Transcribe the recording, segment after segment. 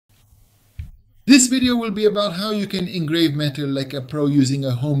This video will be about how you can engrave metal like a pro using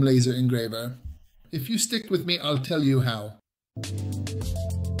a home laser engraver. If you stick with me, I'll tell you how.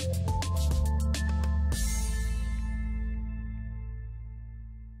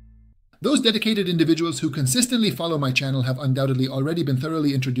 Those dedicated individuals who consistently follow my channel have undoubtedly already been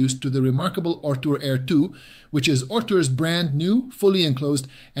thoroughly introduced to the remarkable Ortur R2, which is Ortur's brand new, fully enclosed,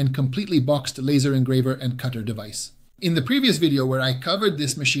 and completely boxed laser engraver and cutter device. In the previous video where I covered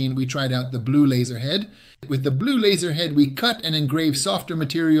this machine, we tried out the blue laser head. With the blue laser head, we cut and engrave softer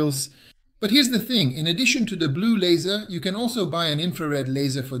materials. But here's the thing, in addition to the blue laser, you can also buy an infrared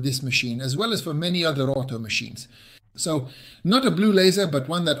laser for this machine, as well as for many other auto machines. So, not a blue laser, but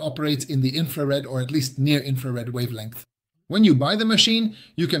one that operates in the infrared or at least near infrared wavelength. When you buy the machine,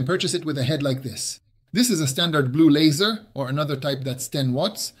 you can purchase it with a head like this. This is a standard blue laser, or another type that's 10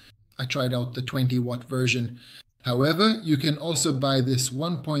 watts. I tried out the 20 watt version. However, you can also buy this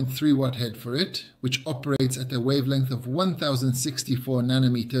 1.3 watt head for it, which operates at a wavelength of 1064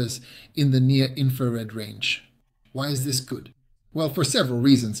 nanometers in the near infrared range. Why is this good? Well, for several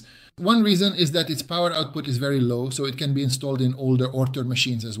reasons. One reason is that its power output is very low, so it can be installed in older Ortur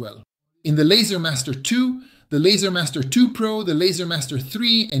machines as well. In the LaserMaster 2, the LaserMaster 2 Pro, the LaserMaster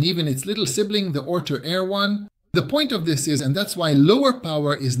 3, and even its little sibling, the Ortur R1, the point of this is, and that's why lower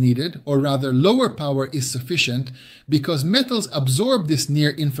power is needed, or rather lower power is sufficient, because metals absorb this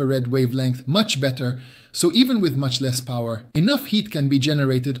near-infrared wavelength much better, so even with much less power, enough heat can be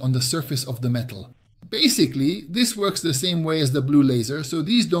generated on the surface of the metal. Basically, this works the same way as the blue laser, so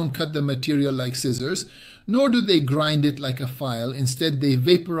these don't cut the material like scissors, nor do they grind it like a file. Instead, they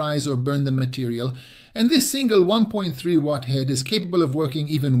vaporize or burn the material, and this single 1.3 watt head is capable of working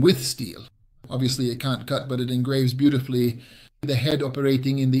even with steel. Obviously, it can't cut, but it engraves beautifully. The head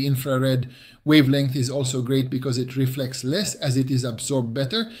operating in the infrared wavelength is also great because it reflects less as it is absorbed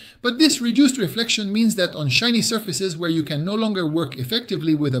better. But this reduced reflection means that on shiny surfaces where you can no longer work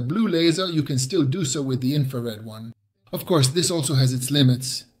effectively with a blue laser, you can still do so with the infrared one. Of course, this also has its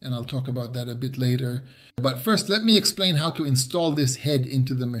limits, and I'll talk about that a bit later. But first, let me explain how to install this head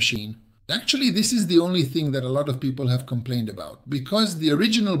into the machine. Actually, this is the only thing that a lot of people have complained about, because the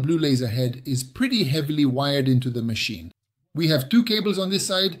original blue laser head is pretty heavily wired into the machine. We have two cables on this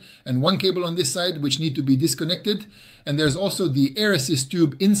side and one cable on this side which need to be disconnected, and there's also the air assist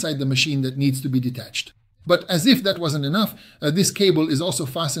tube inside the machine that needs to be detached. But as if that wasn't enough, this cable is also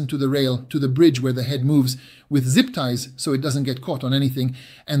fastened to the rail, to the bridge where the head moves, with zip ties so it doesn't get caught on anything,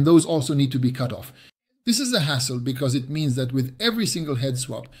 and those also need to be cut off. This is a hassle because it means that with every single head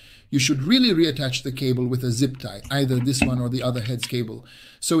swap, you should really reattach the cable with a zip tie, either this one or the other head's cable,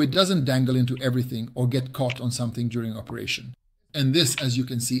 so it doesn't dangle into everything or get caught on something during operation. And this, as you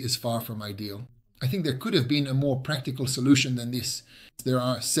can see, is far from ideal. I think there could have been a more practical solution than this. There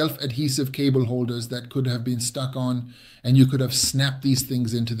are self-adhesive cable holders that could have been stuck on, and you could have snapped these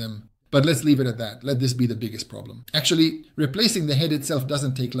things into them. But let's leave it at that. Let this be the biggest problem. Actually, replacing the head itself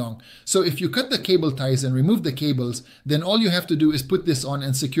doesn't take long. So if you cut the cable ties and remove the cables, then all you have to do is put this on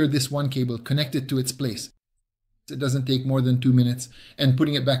and secure this one cable, connect it to its place. It doesn't take more than 2 minutes, and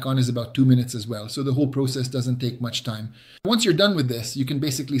putting it back on is about 2 minutes as well. So the whole process doesn't take much time. Once you're done with this, you can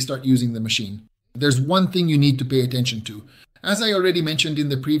basically start using the machine. There's one thing you need to pay attention to. As I already mentioned in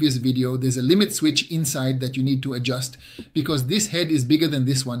the previous video, there's a limit switch inside that you need to adjust because this head is bigger than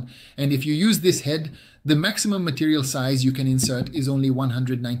this one, and if you use this head, the maximum material size you can insert is only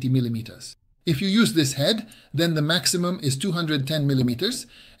 190 millimeters. If you use this head, then the maximum is 210 millimeters,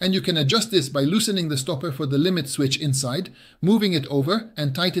 and you can adjust this by loosening the stopper for the limit switch inside, moving it over,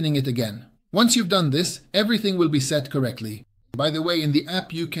 and tightening it again. Once you've done this, everything will be set correctly. By the way, in the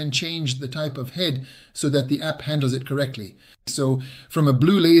app you can change the type of head so that the app handles it correctly. So from a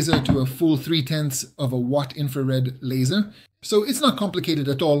blue laser to a full 0.3 of a watt infrared laser. So it's not complicated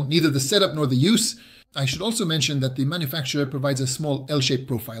at all, neither the setup nor the use. I should also mention that the manufacturer provides a small L-shaped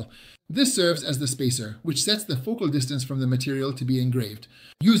profile. This serves as the spacer, which sets the focal distance from the material to be engraved.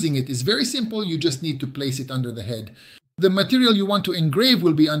 Using it is very simple, you just need to place it under the head. The material you want to engrave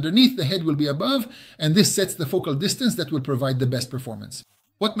will be underneath, the head will be above, and this sets the focal distance that will provide the best performance.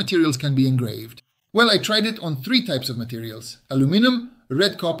 What materials can be engraved? Well, I tried it on 3 types of materials: aluminum,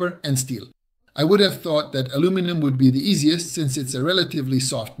 red copper, and steel. I would have thought that aluminum would be the easiest since it's a relatively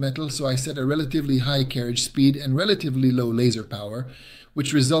soft metal, so I set a relatively high carriage speed and relatively low laser power,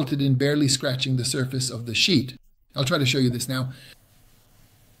 which resulted in barely scratching the surface of the sheet. I'll try to show you this now.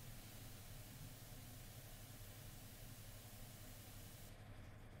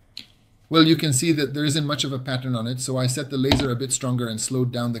 Well, you can see that there isn't much of a pattern on it, so I set the laser a bit stronger and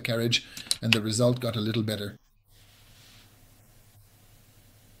slowed down the carriage, and the result got a little better.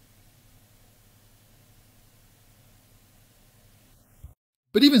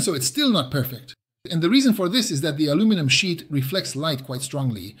 But even so, it's still not perfect. And the reason for this is that the aluminum sheet reflects light quite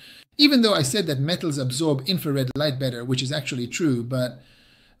strongly. Even though I said that metals absorb infrared light better, which is actually true, but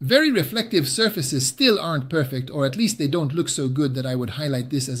very reflective surfaces still aren't perfect, or at least they don't look so good that I would highlight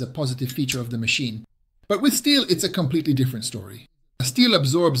this as a positive feature of the machine. But with steel, it's a completely different story. Steel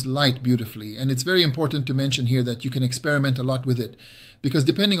absorbs light beautifully, and it's very important to mention here that you can experiment a lot with it, because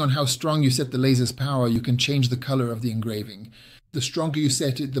depending on how strong you set the laser's power, you can change the color of the engraving. The stronger you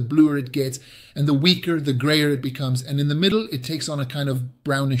set it, the bluer it gets, and the weaker, the grayer it becomes, and in the middle, it takes on a kind of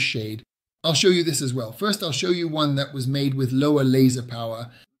brownish shade. I'll show you this as well. First, I'll show you one that was made with lower laser power.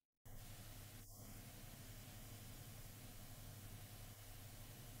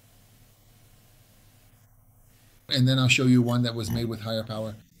 And then I'll show you one that was made with higher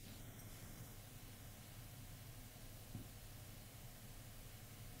power.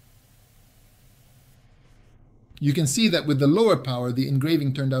 You can see that with the lower power, the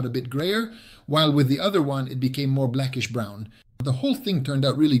engraving turned out a bit grayer, while with the other one, it became more blackish brown. The whole thing turned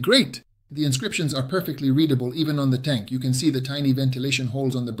out really great. The inscriptions are perfectly readable, even on the tank. You can see the tiny ventilation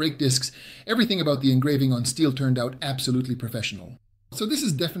holes on the brake discs. Everything about the engraving on steel turned out absolutely professional. So this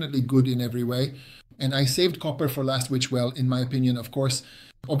is definitely good in every way. And I saved copper for last, which, well, in my opinion, of course,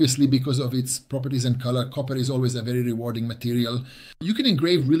 obviously because of its properties and color, copper is always a very rewarding material. You can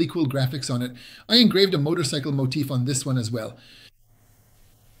engrave really cool graphics on it. I engraved a motorcycle motif on this one as well.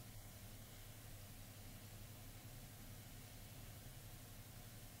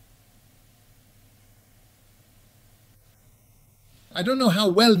 I don't know how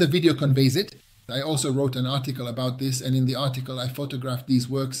well the video conveys it. I also wrote an article about this, and in the article I photographed these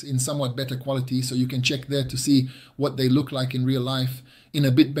works in somewhat better quality, so you can check there to see what they look like in real life in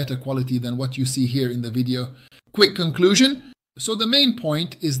a bit better quality than what you see here in the video. Quick conclusion. So the main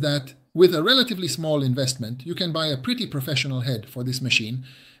point is that with a relatively small investment, you can buy a pretty professional head for this machine,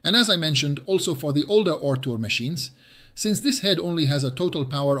 and as I mentioned, also for the older Ortur machines, since this head only has a total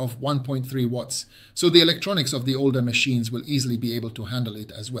power of 1.3 watts, so the electronics of the older machines will easily be able to handle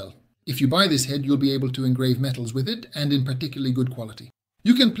it as well. If you buy this head, you'll be able to engrave metals with it, and in particularly good quality.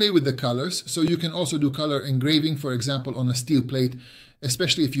 You can play with the colors, so you can also do color engraving, for example, on a steel plate,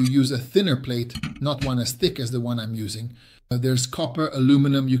 especially if you use a thinner plate, not one as thick as the one I'm using. There's copper,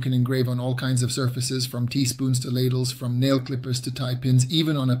 aluminum, you can engrave on all kinds of surfaces, from teaspoons to ladles, from nail clippers to tie pins,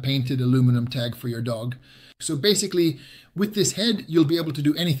 even on a painted aluminum tag for your dog. So basically, with this head, you'll be able to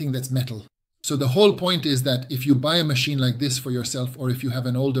do anything that's metal. So the whole point is that if you buy a machine like this for yourself, or if you have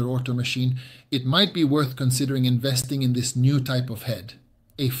an older Ortur machine, it might be worth considering investing in this new type of head.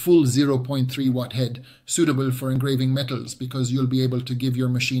 A full 0.3 watt head, suitable for engraving metals, because you'll be able to give your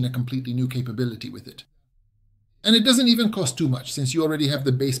machine a completely new capability with it. And it doesn't even cost too much, since you already have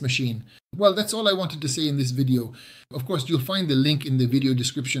the base machine. Well, that's all I wanted to say in this video. Of course, you'll find the link in the video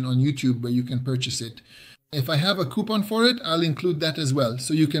description on YouTube where you can purchase it. If I have a coupon for it, I'll include that as well,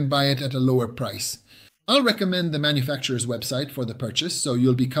 so you can buy it at a lower price. I'll recommend the manufacturer's website for the purchase, so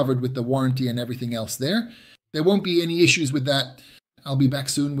you'll be covered with the warranty and everything else there. There won't be any issues with that. I'll be back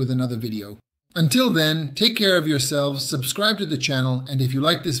soon with another video. Until then, take care of yourselves, subscribe to the channel, and if you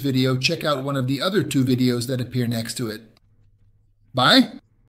like this video, check out one of the other 2 videos that appear next to it. Bye!